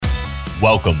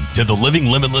Welcome to the Living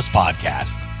Limitless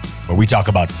podcast, where we talk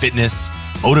about fitness,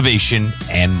 motivation,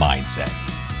 and mindset.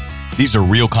 These are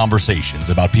real conversations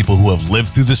about people who have lived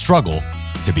through the struggle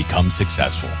to become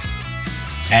successful.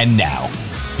 And now,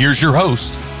 here's your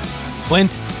host,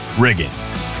 Clint Riggin.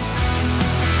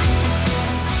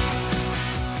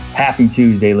 Happy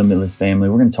Tuesday, Limitless family.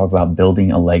 We're going to talk about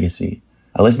building a legacy.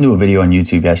 I listened to a video on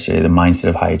YouTube yesterday, The Mindset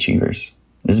of High Achievers.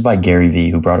 This is by Gary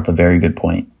Vee, who brought up a very good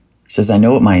point. He says, I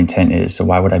know what my intent is, so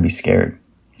why would I be scared?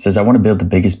 He says, I want to build the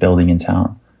biggest building in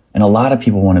town. And a lot of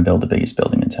people want to build the biggest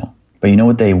building in town. But you know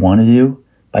what they want to do?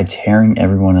 By tearing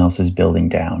everyone else's building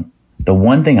down. The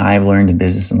one thing I've learned in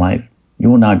business and life, you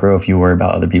will not grow if you worry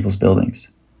about other people's buildings.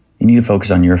 You need to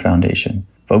focus on your foundation.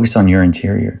 Focus on your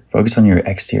interior. Focus on your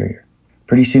exterior.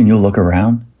 Pretty soon you'll look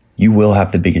around. You will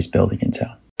have the biggest building in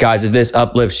town. Guys, if this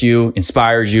uplifts you,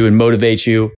 inspires you, and motivates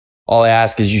you, all I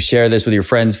ask is you share this with your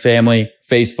friends, family,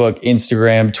 Facebook,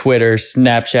 Instagram, Twitter,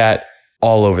 Snapchat,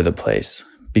 all over the place.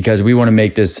 Because we want to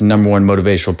make this the number one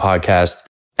motivational podcast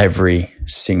every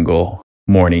single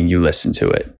morning you listen to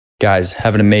it. Guys,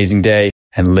 have an amazing day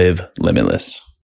and live limitless.